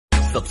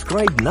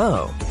Subscribe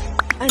now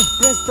and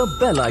press the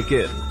bell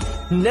icon.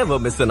 Never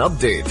miss an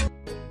update.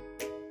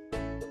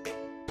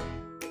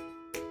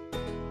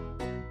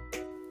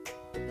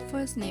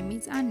 First name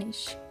is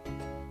Anish.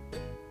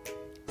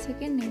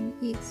 Second name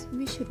is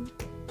Vishnu,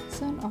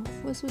 son of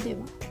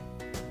Vasudeva.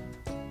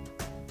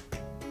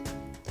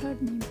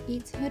 Third name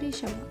is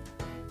Harishava,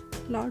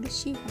 Lord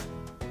Shiva.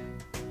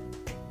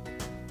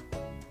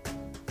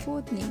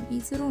 Fourth name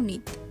is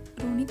Ronit.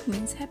 Ronit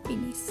means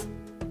happiness.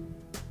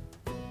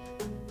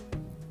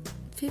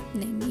 Fifth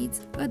name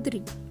is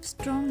Adri,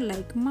 strong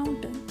like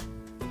mountain.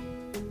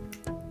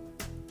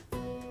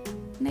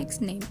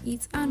 Next name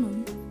is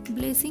Anu,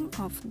 blessing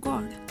of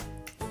God.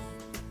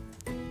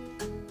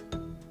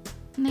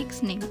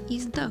 Next name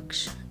is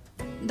Daksh.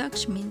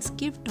 Daksh means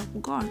gift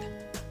of God.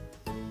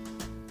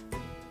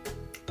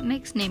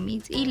 Next name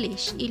is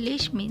Ilesh.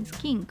 Ilesh means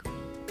king.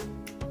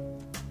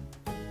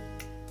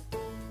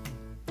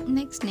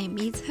 Next name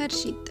is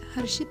Harshit.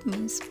 Harshit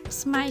means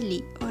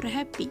smiley or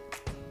happy.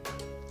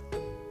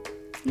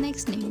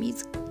 Next name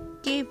is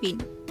Kevin.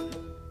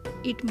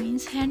 It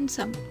means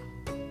handsome.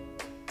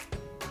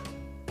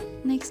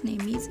 Next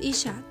name is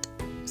Ishat,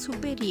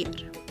 superior.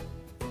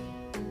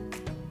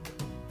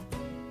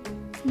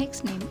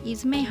 Next name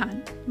is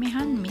Mehan.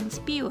 Mehan means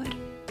pure.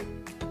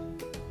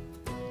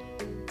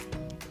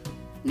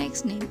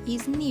 Next name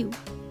is New.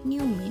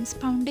 New means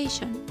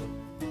foundation.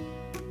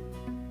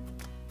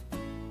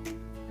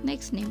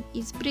 Next name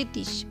is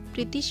Pritish.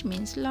 Pritish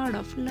means Lord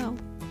of Love.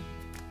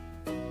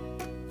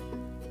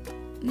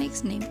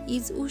 Next name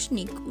is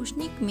Ushnik.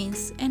 Ushnik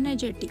means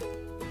energetic.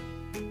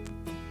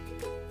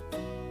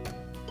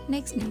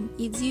 Next name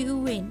is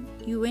Yuven.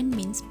 Yuven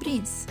means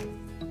prince.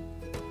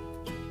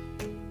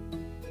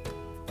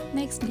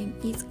 Next name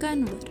is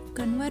Kanwar.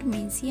 Kanwar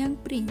means young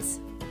prince.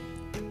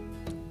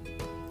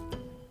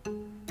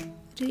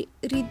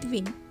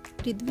 Ridvin.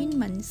 Ridvin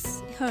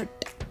means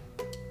hurt.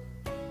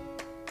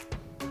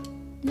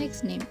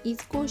 Next name is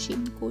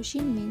Koshin.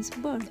 Koshin means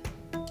bird.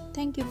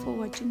 Thank you for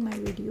watching my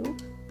video.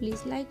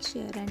 Please like,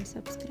 share and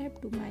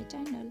subscribe to my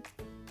channel.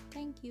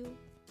 Thank you.